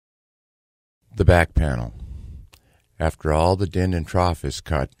The back panel. After all the din and trough is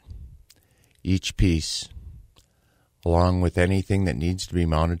cut, each piece, along with anything that needs to be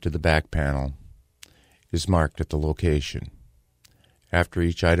mounted to the back panel, is marked at the location. After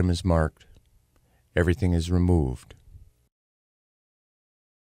each item is marked, everything is removed.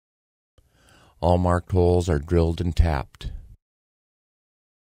 All marked holes are drilled and tapped.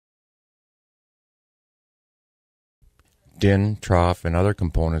 Din, trough, and other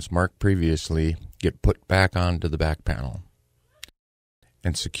components marked previously get put back onto the back panel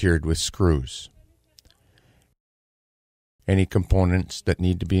and secured with screws. Any components that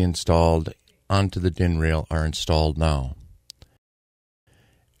need to be installed onto the din rail are installed now.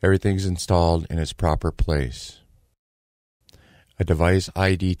 Everything's installed in its proper place. A device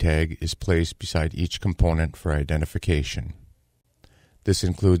ID tag is placed beside each component for identification. This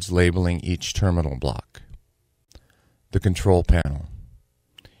includes labeling each terminal block. The control panel.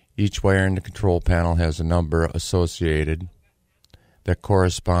 Each wire in the control panel has a number associated that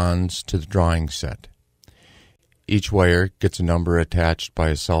corresponds to the drawing set. Each wire gets a number attached by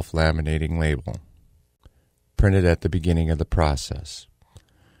a self-laminating label, printed at the beginning of the process.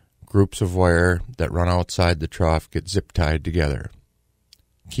 Groups of wire that run outside the trough get zip-tied together,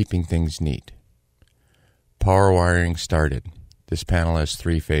 keeping things neat. Power wiring started. This panel has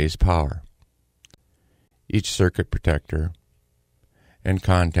three-phase power. Each circuit protector and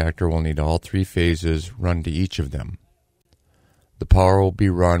contactor will need all three phases run to each of them. The power will be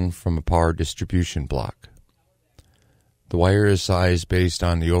run from a power distribution block. The wire is sized based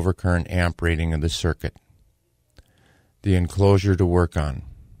on the overcurrent amp rating of the circuit. The enclosure to work on.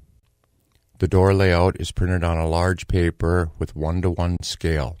 The door layout is printed on a large paper with 1:1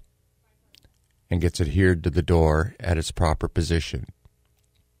 scale and gets adhered to the door at its proper position.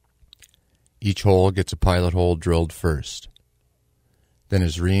 Each hole gets a pilot hole drilled first, then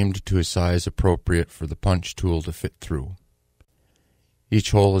is reamed to a size appropriate for the punch tool to fit through.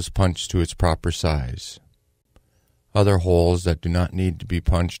 Each hole is punched to its proper size. Other holes that do not need to be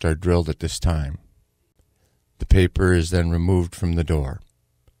punched are drilled at this time. The paper is then removed from the door.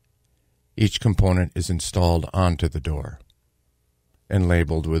 Each component is installed onto the door and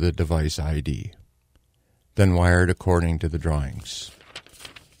labeled with a device ID, then wired according to the drawings.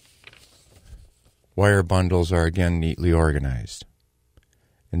 Wire bundles are again neatly organized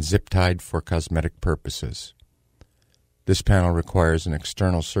and zip-tied for cosmetic purposes. This panel requires an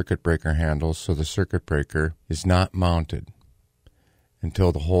external circuit breaker handle, so the circuit breaker is not mounted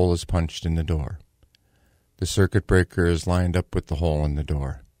until the hole is punched in the door. The circuit breaker is lined up with the hole in the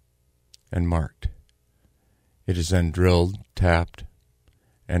door and marked. It is then drilled, tapped,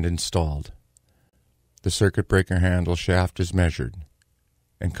 and installed. The circuit breaker handle shaft is measured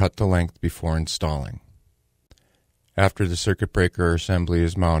and cut to length before installing. After the circuit breaker assembly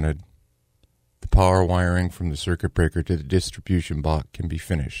is mounted, the power wiring from the circuit breaker to the distribution block can be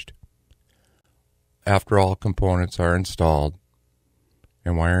finished. After all components are installed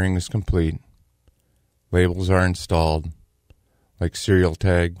and wiring is complete, labels are installed like serial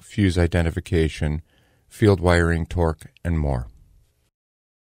tag, fuse identification, field wiring, torque, and more.